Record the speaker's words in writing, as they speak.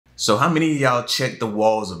So how many of y'all checked the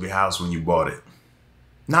walls of your house when you bought it?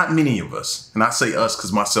 Not many of us. And I say us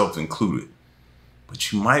because myself included.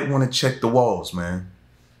 But you might want to check the walls, man.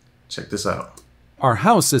 Check this out. Our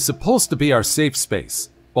house is supposed to be our safe space.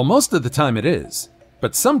 Well, most of the time it is.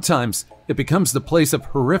 But sometimes it becomes the place of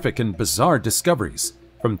horrific and bizarre discoveries.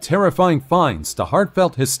 From terrifying finds to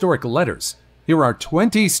heartfelt historic letters, here are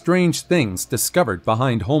 20 strange things discovered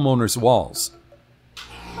behind homeowners' walls.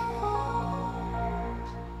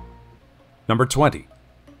 Number 20.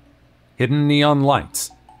 Hidden neon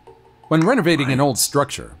lights. When renovating an old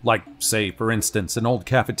structure, like, say, for instance, an old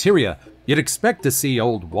cafeteria, you'd expect to see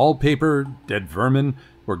old wallpaper, dead vermin,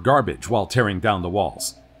 or garbage while tearing down the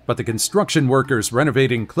walls. But the construction workers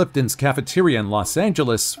renovating Clifton's cafeteria in Los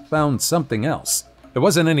Angeles found something else. It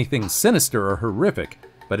wasn't anything sinister or horrific,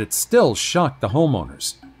 but it still shocked the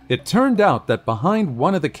homeowners. It turned out that behind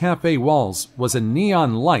one of the cafe walls was a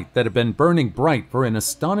neon light that had been burning bright for an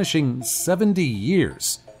astonishing 70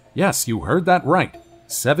 years. Yes, you heard that right.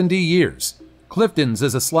 70 years. Clifton's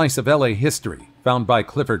is a slice of LA history, found by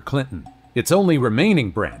Clifford Clinton. Its only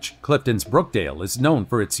remaining branch, Clifton's Brookdale, is known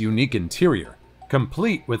for its unique interior,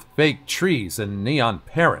 complete with fake trees and neon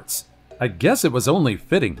parrots. I guess it was only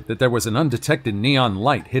fitting that there was an undetected neon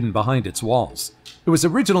light hidden behind its walls. It was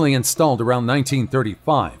originally installed around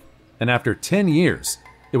 1935, and after 10 years,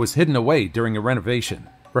 it was hidden away during a renovation.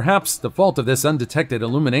 Perhaps the fault of this undetected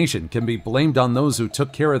illumination can be blamed on those who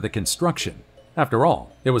took care of the construction. After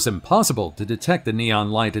all, it was impossible to detect the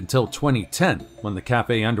neon light until 2010, when the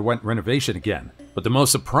cafe underwent renovation again. But the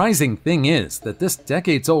most surprising thing is that this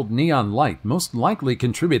decades-old neon light most likely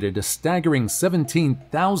contributed a staggering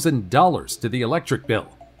 $17,000 to the electric bill.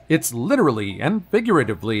 It's literally and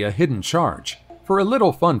figuratively a hidden charge. For a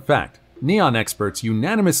little fun fact, neon experts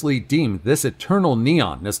unanimously deem this eternal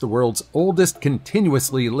neon as the world's oldest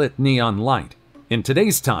continuously lit neon light. In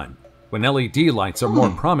today's time, when LED lights are more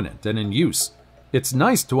prominent and in use, it's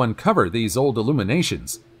nice to uncover these old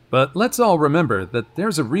illuminations. But let's all remember that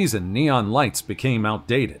there's a reason neon lights became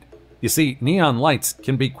outdated. You see, neon lights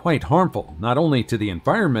can be quite harmful, not only to the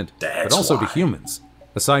environment, but also to humans.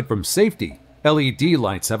 Aside from safety, LED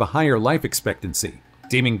lights have a higher life expectancy,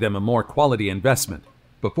 deeming them a more quality investment.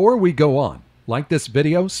 Before we go on, like this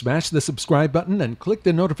video, smash the subscribe button, and click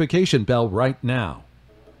the notification bell right now.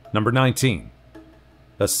 Number 19.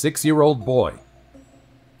 A 6-year-old boy.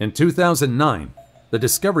 In 2009, the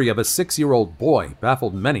discovery of a 6-year-old boy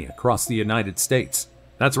baffled many across the United States.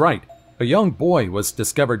 That's right, a young boy was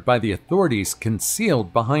discovered by the authorities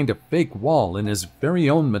concealed behind a fake wall in his very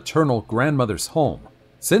own maternal grandmother's home.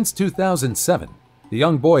 Since 2007, the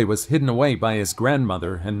young boy was hidden away by his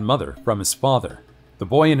grandmother and mother from his father. The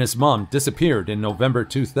boy and his mom disappeared in November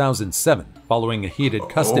 2007 following a heated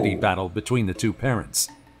custody battle between the two parents.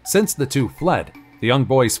 Since the two fled, the young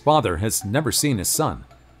boy's father has never seen his son.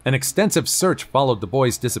 An extensive search followed the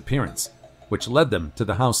boy's disappearance, which led them to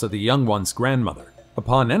the house of the young one's grandmother.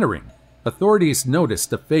 Upon entering, authorities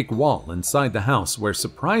noticed a fake wall inside the house where,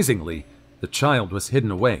 surprisingly, the child was hidden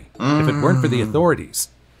away. If it weren't for the authorities,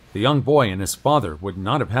 the young boy and his father would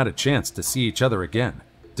not have had a chance to see each other again.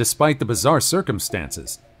 Despite the bizarre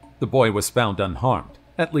circumstances, the boy was found unharmed,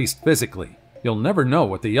 at least physically. You'll never know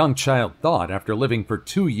what the young child thought after living for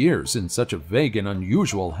 2 years in such a vague and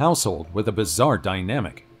unusual household with a bizarre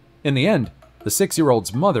dynamic. In the end, the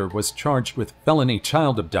 6-year-old's mother was charged with felony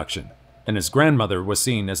child abduction, and his grandmother was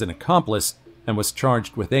seen as an accomplice and was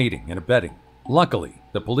charged with aiding and abetting. Luckily,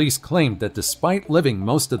 the police claimed that despite living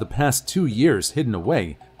most of the past 2 years hidden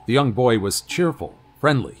away, the young boy was cheerful,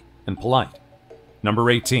 friendly, and polite.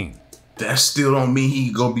 Number 18. That still don't mean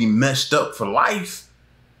he gonna be messed up for life.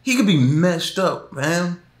 He could be messed up,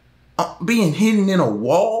 man. Being hidden in a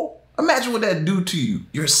wall? Imagine what that do to you.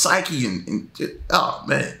 Your psyche and oh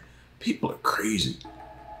man. People are crazy.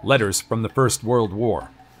 Letters from the First World War.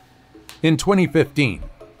 In 2015,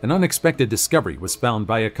 an unexpected discovery was found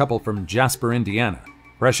by a couple from Jasper, Indiana,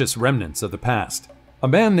 precious remnants of the past. A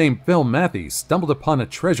man named Phil Matthews stumbled upon a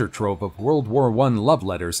treasure trove of World War I love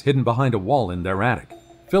letters hidden behind a wall in their attic.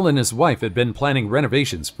 Phil and his wife had been planning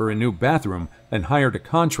renovations for a new bathroom and hired a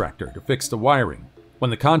contractor to fix the wiring. When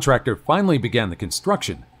the contractor finally began the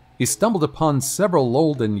construction, he stumbled upon several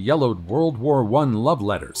old and yellowed World War I love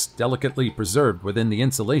letters delicately preserved within the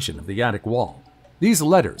insulation of the attic wall. These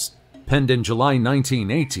letters, penned in July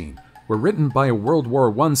 1918, were written by a World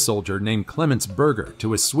War I soldier named Clemens Berger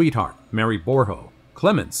to his sweetheart, Mary Borho.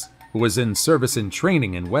 Clemens, who was in service and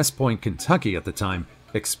training in West Point, Kentucky at the time,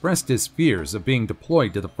 expressed his fears of being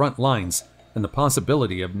deployed to the front lines and the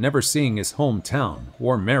possibility of never seeing his hometown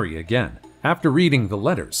or Mary again. After reading the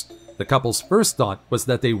letters, The couple's first thought was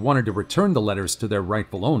that they wanted to return the letters to their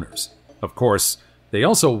rightful owners. Of course, they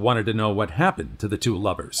also wanted to know what happened to the two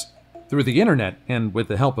lovers. Through the internet and with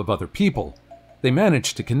the help of other people, they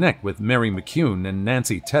managed to connect with Mary McCune and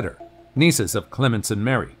Nancy Tedder, nieces of Clements and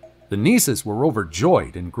Mary. The nieces were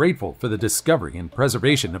overjoyed and grateful for the discovery and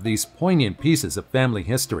preservation of these poignant pieces of family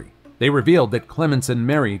history. They revealed that Clements and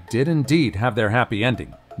Mary did indeed have their happy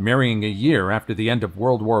ending, marrying a year after the end of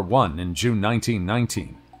World War I in June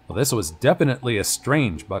 1919. Well, this was definitely a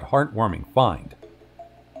strange but heartwarming find.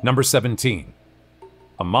 Number 17.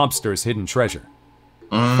 A mobster's hidden treasure.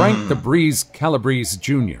 Frank the Breeze Calabrese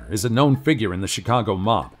Jr. is a known figure in the Chicago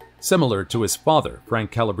mob, similar to his father,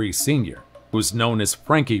 Frank Calabrese Sr., who's known as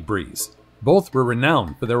Frankie Breeze. Both were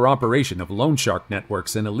renowned for their operation of loan shark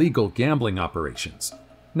networks and illegal gambling operations.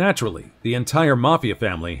 Naturally, the entire mafia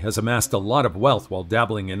family has amassed a lot of wealth while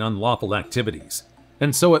dabbling in unlawful activities,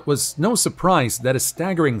 and so it was no surprise that a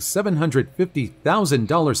staggering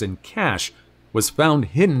 $750,000 in cash was found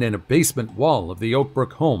hidden in a basement wall of the Oak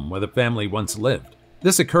Brook home where the family once lived.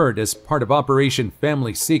 This occurred as part of Operation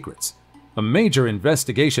Family Secrets, a major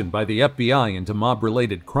investigation by the FBI into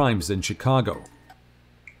mob-related crimes in Chicago.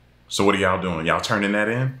 So what are y'all doing? Y'all turning that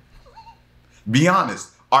in? Be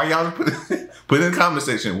honest. Are y'all put in the comment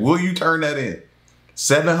section? Will you turn that in?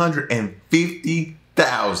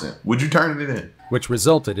 $750,000. Would you turn it in? Which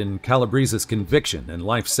resulted in Calabrese's conviction and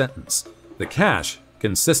life sentence. The cash,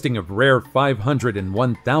 consisting of rare $500 and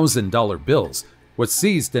 $1,000 bills, was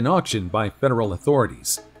seized and auctioned by federal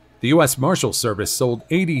authorities. The U.S. Marshal Service sold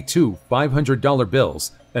 82 $500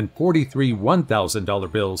 bills and 43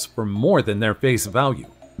 $1,000 bills for more than their face value,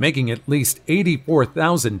 making at least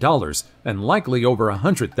 $84,000 and likely over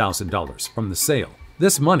 $100,000 from the sale.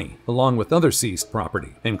 This money, along with other seized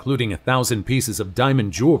property, including 1,000 pieces of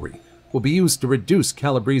diamond jewelry, will be used to reduce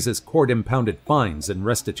Calabrese's court-impounded fines and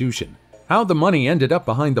restitution. How the money ended up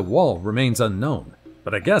behind the wall remains unknown,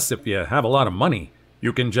 but I guess if you have a lot of money,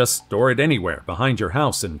 you can just store it anywhere behind your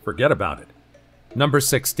house and forget about it. Number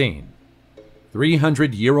 16.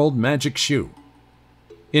 300-year-old magic shoe.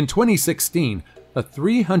 In 2016, a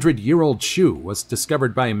 300-year-old shoe was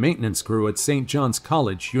discovered by a maintenance crew at St. John's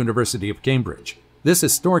College, University of Cambridge. This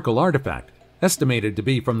historical artifact, estimated to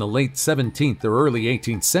be from the late 17th or early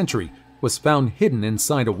 18th century, was found hidden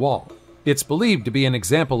inside a wall. It's believed to be an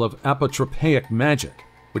example of apotropaic magic,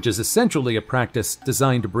 which is essentially a practice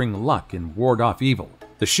designed to bring luck and ward off evil.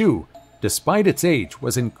 The shoe, despite its age,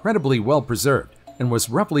 was incredibly well preserved and was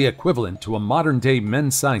roughly equivalent to a modern-day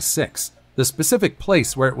men's size 6. The specific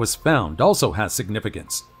place where it was found also has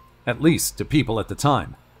significance, at least to people at the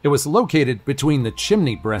time. It was located between the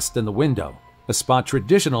chimney breast and the window, a spot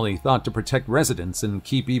traditionally thought to protect residents and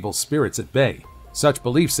keep evil spirits at bay. Such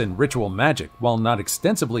beliefs in ritual magic, while not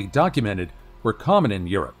extensively documented, were common in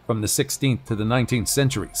Europe from the 16th to the 19th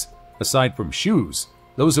centuries. Aside from shoes,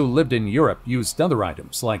 those who lived in Europe used other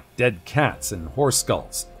items like dead cats and horse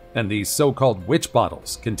skulls, and these so-called witch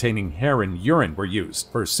bottles containing hair and urine were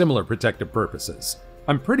used for similar protective purposes.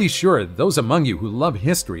 I'm pretty sure those among you who love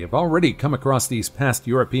history have already come across these past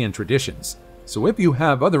European traditions, so if you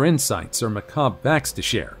have other insights or macabre facts to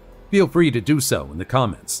share, feel free to do so in the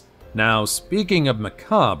comments. Now, speaking of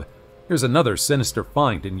macabre, here's another sinister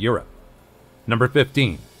find in Europe. Number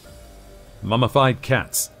 15. Mummified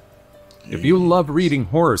cats. If you love reading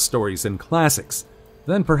horror stories and classics,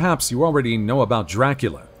 then perhaps you already know about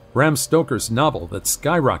Dracula, Bram Stoker's novel that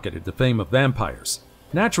skyrocketed the fame of vampires.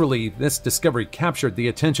 Naturally, this discovery captured the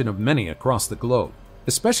attention of many across the globe,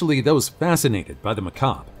 especially those fascinated by the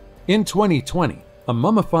macabre. In 2020, a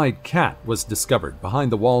mummified cat was discovered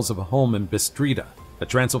behind the walls of a home in Bistrita, a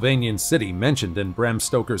Transylvanian city mentioned in Bram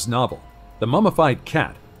Stoker's novel. The mummified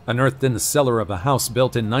cat, unearthed in the cellar of a house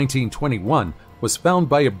built in 1921, was found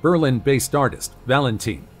by a Berlin-based artist,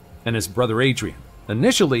 Valentin, and his brother Adrian.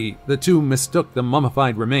 Initially, the two mistook the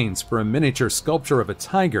mummified remains for a miniature sculpture of a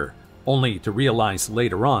tiger, only to realize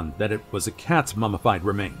later on that it was a cat's mummified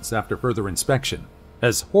remains after further inspection.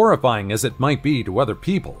 As horrifying as it might be to other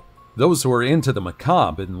people, those who were into the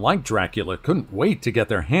macabre and liked Dracula couldn't wait to get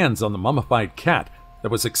their hands on the mummified cat that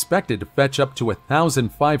was expected to fetch up to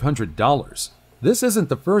 $1,500. This isn't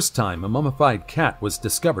the first time a mummified cat was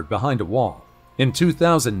discovered behind a wall. In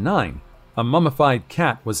 2009, a mummified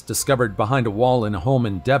cat was discovered behind a wall in a home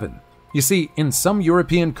in Devon. You see, in some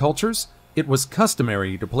European cultures, it was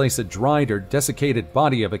customary to place a dried or desiccated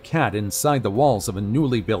body of a cat inside the walls of a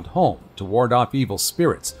newly built home to ward off evil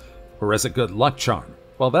spirits, or as a good luck charm.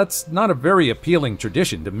 Well, that's not a very appealing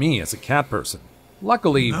tradition to me as a cat person.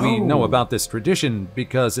 Luckily, we know about this tradition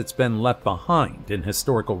because it's been left behind in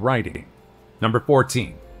historical writing. Number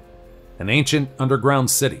 14. An ancient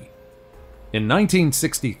underground city. In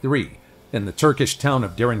 1963, in the Turkish town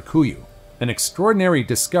of Derinkuyu, an extraordinary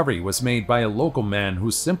discovery was made by a local man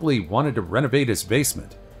who simply wanted to renovate his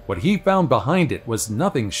basement. What he found behind it was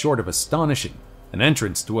nothing short of astonishing, an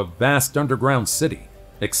entrance to a vast underground city,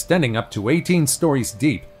 extending up to 18 stories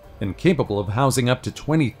deep and capable of housing up to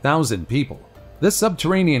 20,000 people. This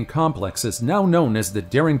subterranean complex is now known as the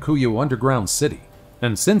Derinkuyu Underground City,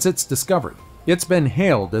 and since its discovery, it's been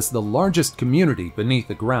hailed as the largest community beneath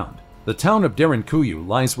the ground. The town of Derinkuyu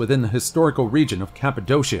lies within the historical region of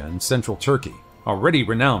Cappadocia in central Turkey, already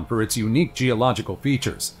renowned for its unique geological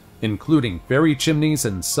features, including fairy chimneys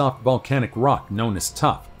and soft volcanic rock known as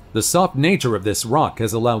tuff. The soft nature of this rock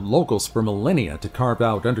has allowed locals for millennia to carve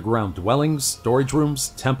out underground dwellings, storage rooms,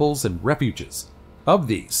 temples, and refuges. Of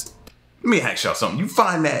these, Let me ask y'all something. You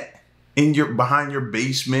find that behind your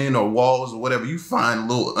basement or walls or whatever, you find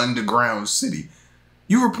a little underground city.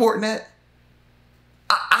 You reporting that?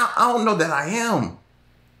 I don't know that I am.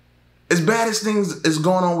 As bad as things is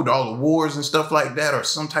going on with all the wars and stuff like that, or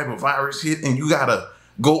some type of virus hit and you gotta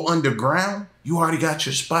go underground, you already got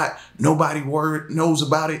your spot. Nobody knows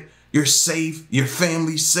about it. You're safe. Your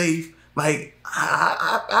family's safe. Like,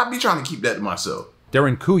 I be trying to keep that to myself.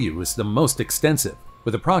 Derinkuyu is the most extensive,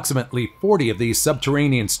 with approximately 40 of these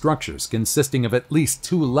subterranean structures consisting of at least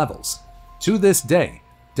 2 levels. To this day,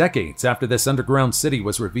 decades after this underground city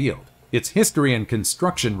was revealed, its history and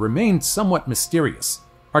construction remain somewhat mysterious.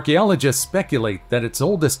 Archaeologists speculate that its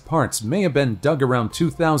oldest parts may have been dug around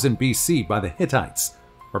 2000 BC by the Hittites,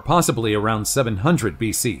 or possibly around 700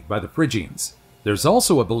 BC by the Phrygians. There's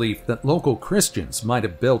also a belief that local Christians might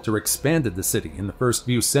have built or expanded the city in the first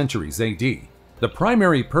few centuries AD. The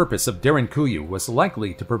primary purpose of Derinkuyu was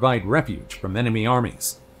likely to provide refuge from enemy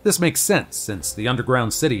armies. This makes sense since the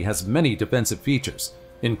underground city has many defensive features,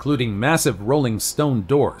 including massive rolling stone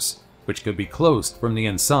doors, which could be closed from the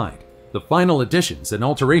inside. The final additions and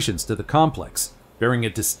alterations to the complex, bearing a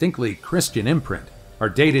distinctly Christian imprint, are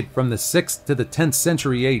dated from the 6th to the 10th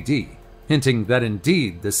century AD, hinting that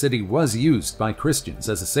indeed the city was used by Christians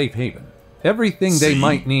as a safe haven. Everything they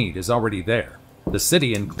might need is already there. The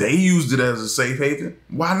city They used it as a safe haven?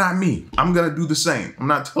 Why not me? I'm gonna do the same. I'm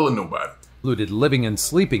not telling nobody. included living and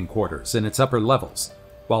sleeping quarters in its upper levels,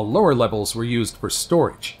 while lower levels were used for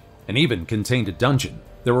storage, and even contained a dungeon.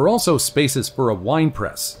 There were also spaces for a wine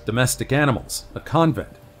press, domestic animals, a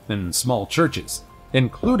convent, and small churches,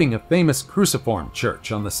 including a famous cruciform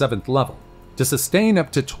church on the 7th level. To sustain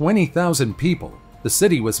up to 20,000 people, the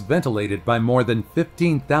city was ventilated by more than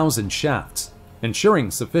 15,000 shafts, ensuring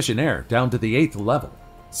sufficient air down to the 8th level.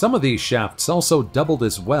 Some of these shafts also doubled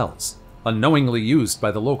as wells, unknowingly used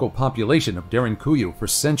by the local population of Derinkuyu for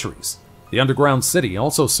centuries. The underground city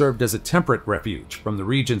also served as a temperate refuge from the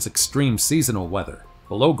region's extreme seasonal weather.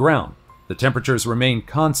 Below ground, the temperatures remained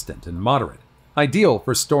constant and moderate, ideal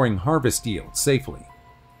for storing harvest yield safely.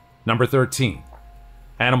 Number 13.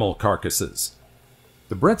 Animal carcasses.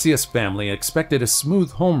 The Bretzius family expected a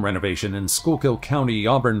smooth home renovation in Schuylkill County,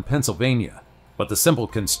 Auburn, Pennsylvania, but the simple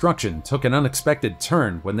construction took an unexpected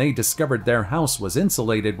turn when they discovered their house was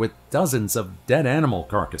insulated with dozens of dead animal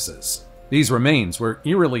carcasses. These remains were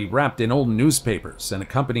eerily wrapped in old newspapers and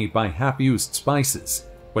accompanied by half-used spices.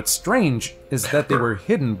 What's strange is that they were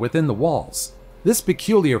hidden within the walls. This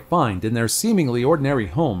peculiar find in their seemingly ordinary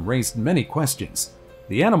home raised many questions.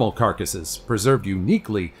 The animal carcasses, preserved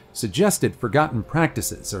uniquely, suggested forgotten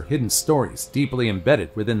practices or hidden stories deeply embedded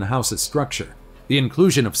within the house's structure. The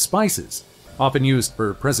inclusion of spices, often used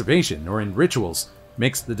for preservation or in rituals,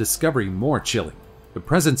 makes the discovery more chilling. The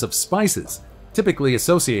presence of spices, typically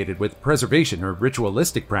associated with preservation or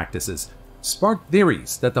ritualistic practices, sparked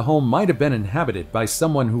theories that the home might have been inhabited by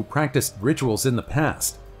someone who practiced rituals in the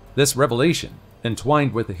past. This revelation,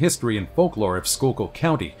 entwined with the history and folklore of Schuylkill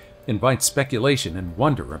County, invites speculation and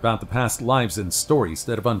wonder about the past lives and stories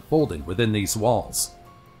that have unfolded within these walls.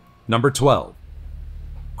 Number 12.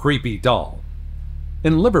 Creepy Doll.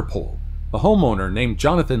 In Liverpool, a homeowner named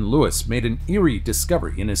Jonathan Lewis made an eerie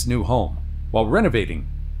discovery in his new home. While renovating,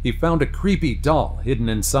 he found a creepy doll hidden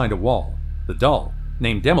inside a wall. The doll,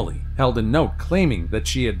 named Emily, held a note claiming that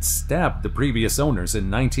she had stabbed the previous owners in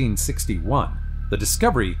 1961. The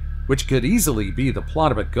discovery, which could easily be the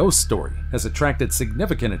plot of a ghost story, has attracted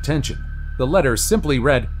significant attention. The letter simply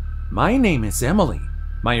read, "My name is Emily.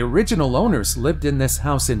 My original owners lived in this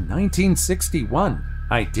house in 1961.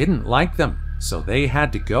 I didn't like them, so they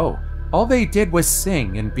had to go. All they did was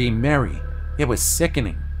sing and be merry. It was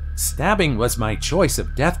sickening. Stabbing was my choice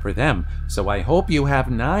of death for them, so I hope you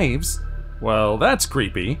have knives." Well, that's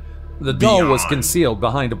creepy. The doll was concealed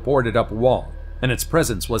behind a boarded-up wall, and its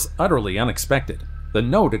presence was utterly unexpected. The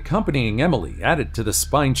note accompanying Emily added to the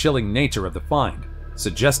spine-chilling nature of the find,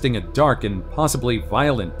 suggesting a dark and possibly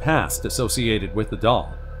violent past associated with the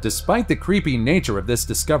doll. Despite the creepy nature of this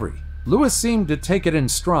discovery, Lewis seemed to take it in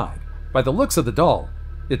stride. By the looks of the doll,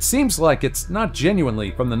 it seems like it's not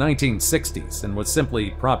genuinely from the 1960s and was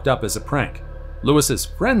simply propped up as a prank. Lewis's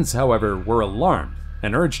friends, however, were alarmed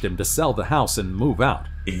and urged him to sell the house and move out.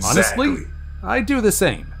 Exactly. Honestly, I'd do the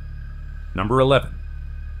same. Number 11.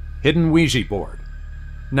 Hidden Ouija board.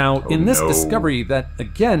 Now, in this discovery that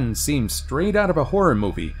again seems straight out of a horror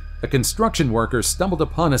movie, a construction worker stumbled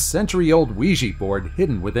upon a century-old Ouija board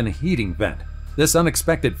hidden within a heating vent. This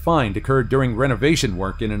unexpected find occurred during renovation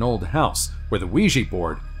work in an old house, where the Ouija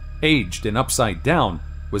board, aged and upside down,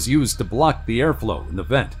 was used to block the airflow in the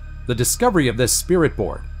vent. The discovery of this spirit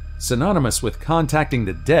board, synonymous with contacting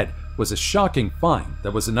the dead, was a shocking find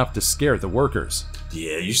that was enough to scare the workers.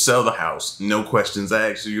 Yeah, you sell the house. No questions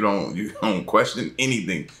asked. You don't question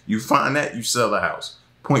anything. You find that, you sell the house.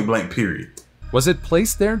 Point blank, period. Was it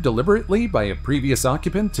placed there deliberately by a previous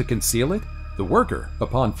occupant to conceal it? The worker,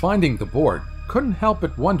 upon finding the board, couldn't help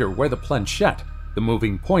but wonder where the planchette, the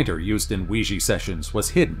moving pointer used in Ouija sessions, was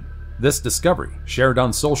hidden. This discovery, shared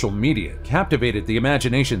on social media, captivated the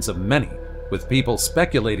imaginations of many, with people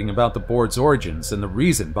speculating about the board's origins and the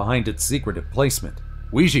reason behind its secretive placement.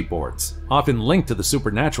 Ouija boards, often linked to the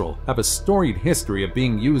supernatural, have a storied history of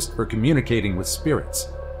being used for communicating with spirits.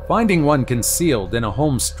 Finding one concealed in a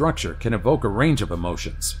home structure can evoke a range of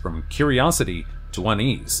emotions, from curiosity to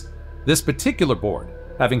unease. This particular board,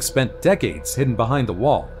 having spent decades hidden behind the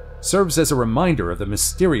wall, serves as a reminder of the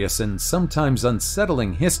mysterious and sometimes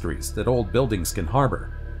unsettling histories that old buildings can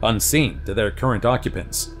harbor, unseen to their current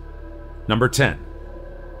occupants. Number 10.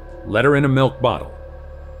 Letter in a milk bottle.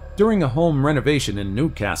 During a home renovation in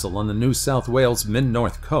Newcastle on the New South Wales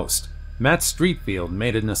mid-north coast, Matt Streetfield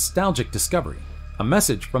made a nostalgic discovery, a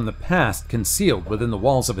message from the past concealed within the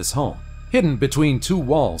walls of his home. Hidden between two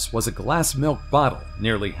walls was a glass milk bottle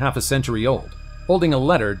nearly half a century old, holding a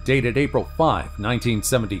letter dated April 5,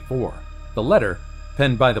 1974. The letter,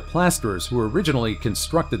 penned by the plasterers who originally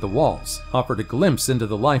constructed the walls, offered a glimpse into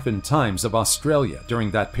the life and times of Australia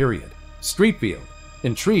during that period. Streetfield,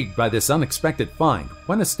 intrigued by this unexpected find,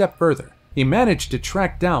 went a step further. He managed to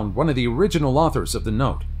track down one of the original authors of the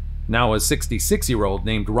note, now a 66-year-old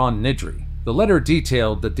named Ron Nidry. The letter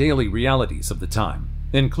detailed the daily realities of the time,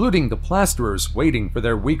 including the plasterers waiting for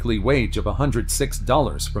their weekly wage of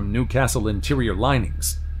 $106 from Newcastle Interior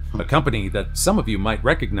Linings, a company that some of you might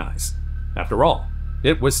recognize. After all,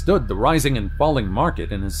 it withstood the rising and falling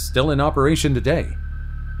market and is still in operation today.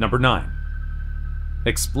 Number 9.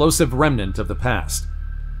 Explosive remnant of the past.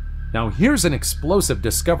 Now here's an explosive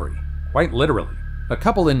discovery, quite literally. A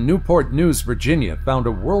couple in Newport News, Virginia found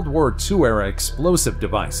a World War II-era explosive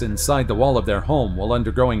device inside the wall of their home while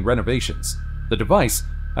undergoing renovations. The device,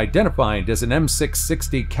 identified as an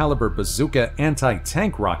M660 caliber bazooka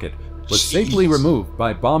anti-tank rocket, was safely removed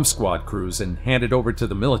by bomb squad crews and handed over to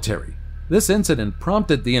the military. This incident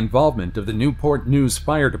prompted the involvement of the Newport News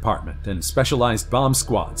Fire Department and specialized bomb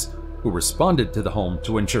squads, who responded to the home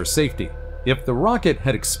to ensure safety. If the rocket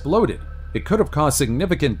had exploded, it could have caused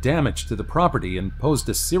significant damage to the property and posed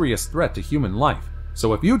a serious threat to human life.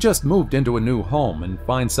 So if you just moved into a new home and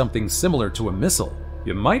find something similar to a missile,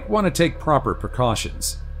 you might want to take proper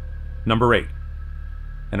precautions. Number 8.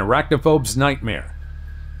 An arachnophobe's nightmare.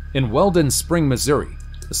 In Weldon Spring, Missouri,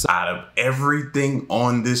 out of everything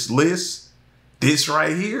on this list, this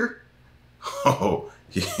right here, oh,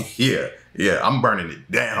 yeah, I'm burning it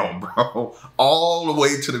down, bro. All the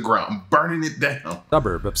way to the ground. I'm burning it down.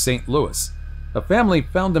 Suburb of St. Louis, a family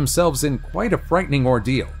found themselves in quite a frightening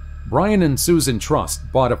ordeal. Brian and Susan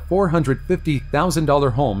Trust bought a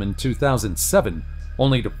 $450,000 home in 2007,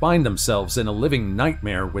 only to find themselves in a living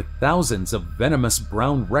nightmare with thousands of venomous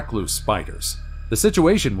brown recluse spiders. The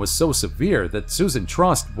situation was so severe that Susan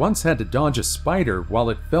Trust once had to dodge a spider while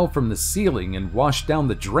it fell from the ceiling and washed down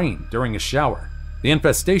the drain during a shower. The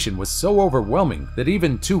infestation was so overwhelming that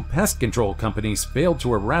even 2 pest control companies failed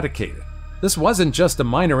to eradicate it. This wasn't just a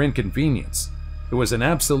minor inconvenience. It was an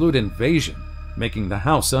absolute invasion, making the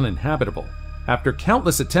house uninhabitable. After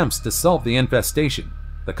countless attempts to solve the infestation,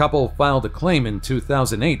 the couple filed a claim in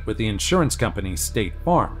 2008 with the insurance company State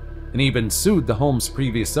Farm, and even sued the home's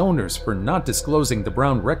previous owners for not disclosing the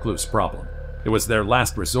brown recluse problem. It was their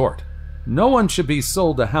last resort. No one should be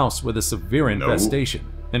sold a house with a severe infestation.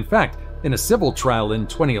 In fact, in a civil trial in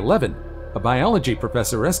 2011, a biology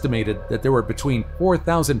professor estimated that there were between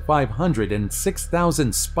 4,500 and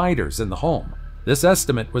 6,000 spiders in the home. This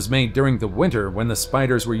estimate was made during the winter when the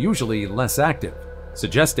spiders were usually less active.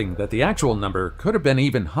 suggesting that the actual number could have been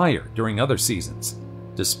even higher during other seasons.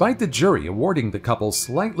 Despite the jury awarding the couple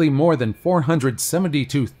slightly more than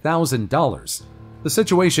 $472,000, the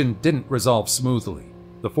situation didn't resolve smoothly.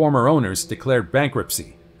 The former owners declared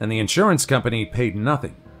bankruptcy, and the insurance company paid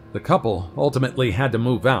nothing. The couple ultimately had to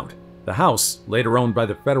move out. The house, later owned by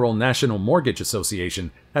the Federal National Mortgage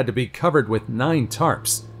Association, had to be covered with 9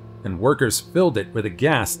 tarps, and workers filled it with a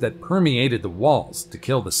gas that permeated the walls to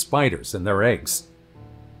kill the spiders and their eggs.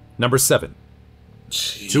 Number 7.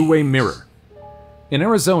 Two-way mirror. In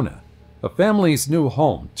Arizona, a family's new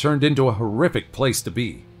home turned into a horrific place to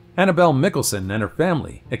be. Annabelle Mickelson and her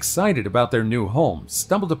family, excited about their new home,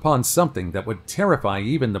 stumbled upon something that would terrify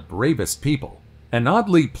even the bravest people. An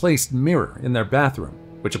oddly placed mirror in their bathroom,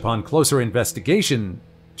 which upon closer investigation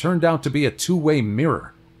turned out to be a two-way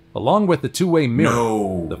mirror. Along with the two-way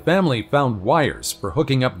mirror, the family found wires for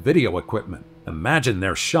hooking up video equipment. Imagine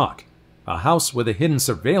their shock. A house with a hidden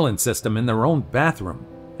surveillance system in their own bathroom.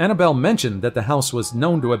 Annabelle mentioned that the house was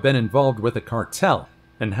known to have been involved with a cartel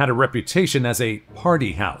and had a reputation as a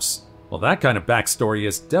party house. Well, that kind of backstory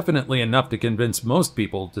is definitely enough to convince most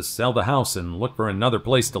people to sell the house and look for another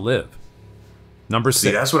place to live. Number 6.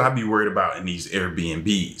 See, that's what I'd be worried about in these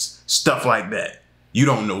Airbnbs. Stuff like that. You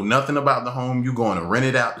don't know nothing about the home. You're going to rent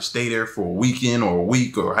it out to stay there for a weekend or a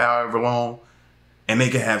week or however long. And they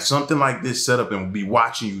can have something like this set up and be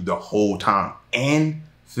watching you the whole time and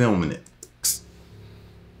filming it.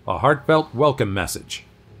 A heartfelt welcome message.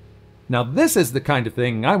 Now this is the kind of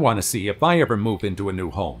thing I want to see if I ever move into a new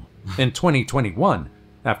home. In 2021,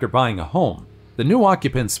 after buying a home, the new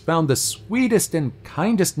occupants found the sweetest and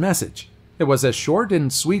kindest message. It was a short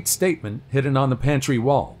and sweet statement hidden on the pantry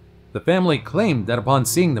wall. The family claimed that upon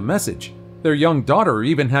seeing the message, their young daughter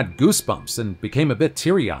even had goosebumps and became a bit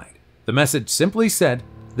teary-eyed. The message simply said,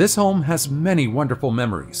 "This home has many wonderful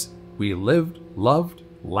memories. We lived, loved,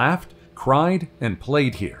 laughed, cried, and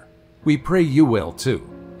played here. We pray you will too.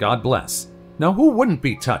 God bless." Now who wouldn't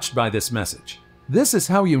be touched by this message? This is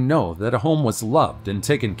how you know that a home was loved and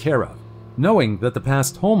taken care of. Knowing that the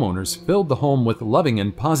past homeowners filled the home with loving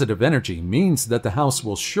and positive energy means that the house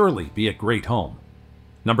will surely be a great home.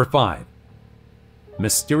 Number 5.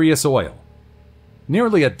 Mysterious oil.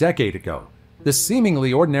 Nearly a decade ago, this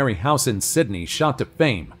seemingly ordinary house in Sydney shot to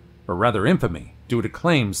fame, or rather infamy, due to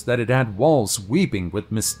claims that it had walls weeping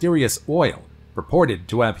with mysterious oil, purported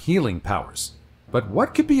to have healing powers. But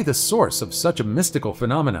what could be the source of such a mystical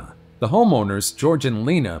phenomena? The homeowners, George and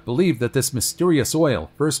Lena, believe that this mysterious oil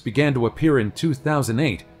first began to appear in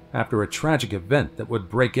 2008 after a tragic event that would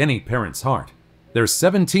break any parent's heart. Their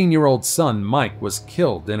 17-year-old son, Mike, was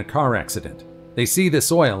killed in a car accident. They see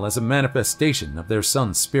this oil as a manifestation of their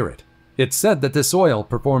son's spirit. It's said that this oil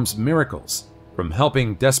performs miracles, from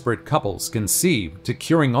helping desperate couples conceive to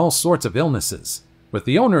curing all sorts of illnesses. With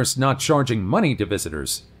the owners not charging money to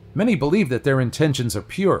visitors, many believe that their intentions are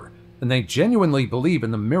pure, and they genuinely believe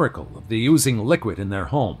in the miracle of the using liquid in their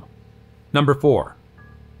home. Number 4.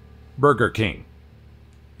 Burger King.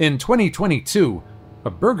 In 2022, a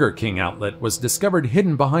Burger King outlet was discovered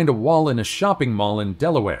hidden behind a wall in a shopping mall in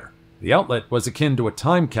Delaware. The outlet was akin to a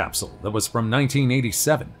time capsule that was from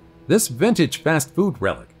 1987. This vintage fast food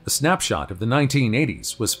relic, a snapshot of the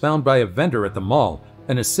 1980s, was found by a vendor at the mall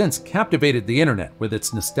and has since captivated the internet with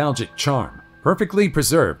its nostalgic charm. Perfectly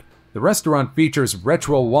preserved, the restaurant features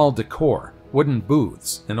retro wall decor, wooden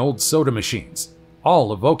booths, and old soda machines,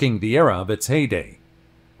 all evoking the era of its heyday.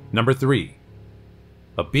 Number 3.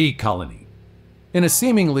 A bee colony. In a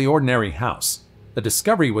seemingly ordinary house, a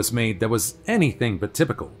discovery was made that was anything but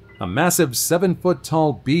typical. A massive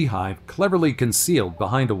 7-foot-tall beehive cleverly concealed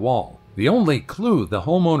behind a wall. The only clue the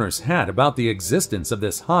homeowners had about the existence of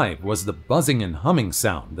this hive was the buzzing and humming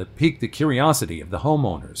sound that piqued the curiosity of the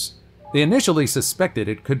homeowners. They initially suspected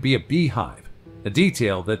it could be a beehive, a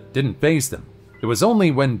detail that didn't faze them. It was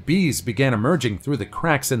only when bees began emerging through the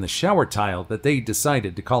cracks in the shower tile that they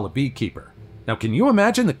decided to call a beekeeper. Now, can you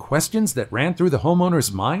imagine the questions that ran through the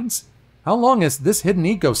homeowners' minds? How long has this hidden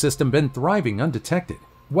ecosystem been thriving undetected?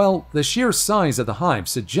 Well, the sheer size of the hive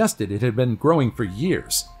suggested it had been growing for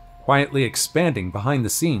years, quietly expanding behind the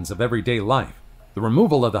scenes of everyday life. The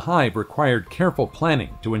removal of the hive required careful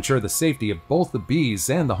planning to ensure the safety of both the bees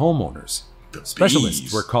and the homeowners.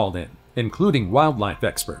 Specialists were called in, including wildlife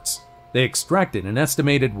experts. They extracted an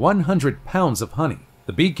estimated 100 pounds of honey.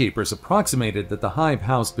 The beekeepers approximated that the hive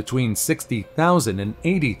housed between 60,000 and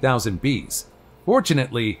 80,000 bees.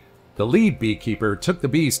 Fortunately, the lead beekeeper took the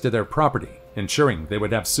bees to their property, ensuring they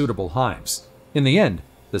would have suitable hives. In the end,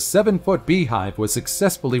 the 7-foot beehive was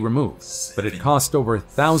successfully removed, but it cost over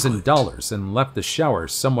 $1,000 and left the shower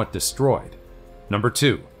somewhat destroyed. Number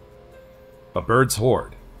 2. A bird's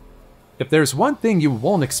hoard. If there's one thing you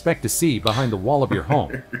won't expect to see behind the wall of your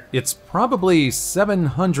home, it's probably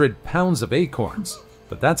 700 pounds of acorns.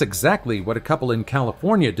 But that's exactly what a couple in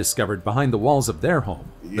California discovered behind the walls of their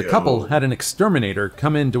home. The couple had an exterminator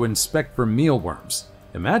come in to inspect for mealworms.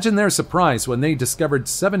 Imagine their surprise when they discovered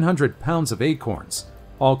 700 pounds of acorns,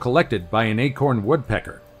 all collected by an acorn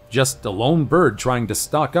woodpecker, just a lone bird trying to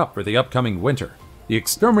stock up for the upcoming winter. The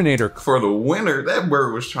exterminator... For the winter, that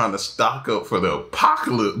bird was trying to stock up for the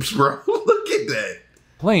apocalypse, bro. Look at that.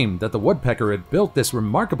 Claimed that the woodpecker had built this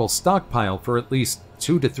remarkable stockpile for at least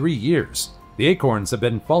 2 to 3 years. The acorns had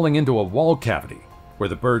been falling into a wall cavity where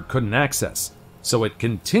the bird couldn't access, so it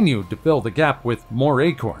continued to fill the gap with more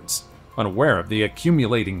acorns, unaware of the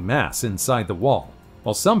accumulating mass inside the wall.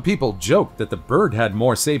 While some people joked that the bird had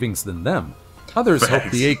more savings than them, others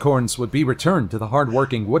hoped the acorns would be returned to the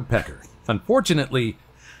hard-working woodpecker. Unfortunately,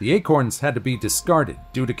 the acorns had to be discarded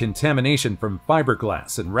due to contamination from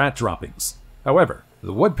fiberglass and rat droppings. However,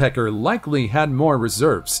 the woodpecker likely had more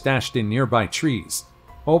reserves stashed in nearby trees.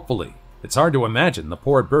 Hopefully, it's hard to imagine the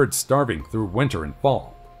poor bird starving through winter and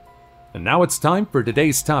fall. And now it's time for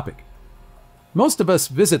today's topic. Most of us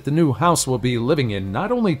visit the new house we'll be living in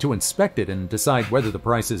not only to inspect it and decide whether the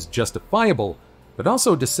price is justifiable, but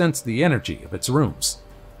also to sense the energy of its rooms.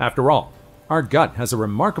 After all, our gut has a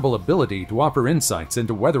remarkable ability to offer insights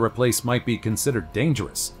into whether a place might be considered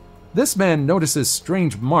dangerous. This man notices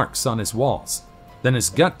strange marks on his walls. Then his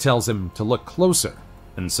gut tells him to look closer,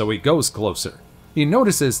 and so he goes closer. He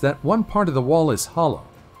notices that one part of the wall is hollow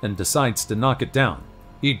and decides to knock it down.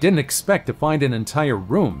 He didn't expect to find an entire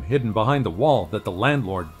room hidden behind the wall that the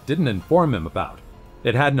landlord didn't inform him about.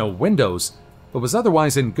 It had no windows, but was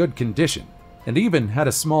otherwise in good condition, and even had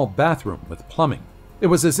a small bathroom with plumbing. It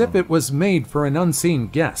was as if it was made for an unseen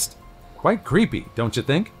guest. Quite creepy, don't you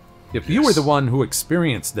think? If you were the one who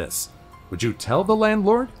experienced this, would you tell the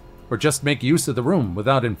landlord, or just make use of the room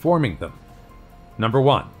without informing them? Number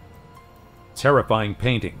 1. Terrifying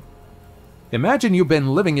painting. Imagine you've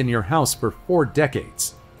been living in your house for 4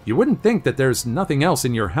 decades. You wouldn't think that there's nothing else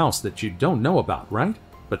in your house that you don't know about, right?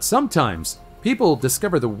 But sometimes, people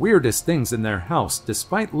discover the weirdest things in their house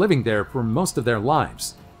despite living there for most of their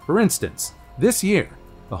lives. For instance, this year,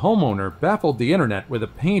 the homeowner baffled the internet with a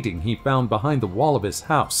painting he found behind the wall of his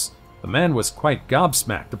house. The man was quite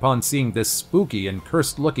gobsmacked upon seeing this spooky and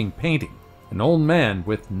cursed-looking painting, an old man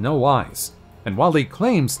with no eyes. And while he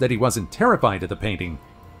claims that he wasn't terrified of the painting,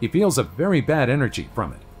 he feels a very bad energy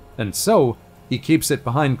from it, and so he keeps it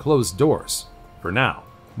behind closed doors, for now.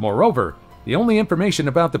 Moreover, the only information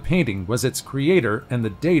about the painting was its creator and the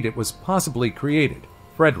date it was possibly created,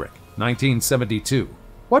 Frederick, 1972.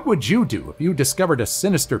 What would you do if you discovered a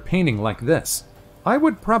sinister painting like this? I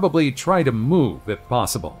would probably try to move if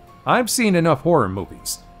possible. I've seen enough horror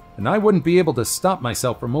movies, and I wouldn't be able to stop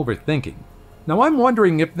myself from overthinking. Now I'm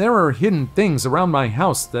wondering if there are hidden things around my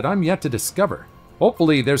house that I'm yet to discover.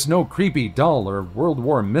 Hopefully there's no creepy doll or World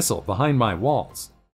War missile behind my walls.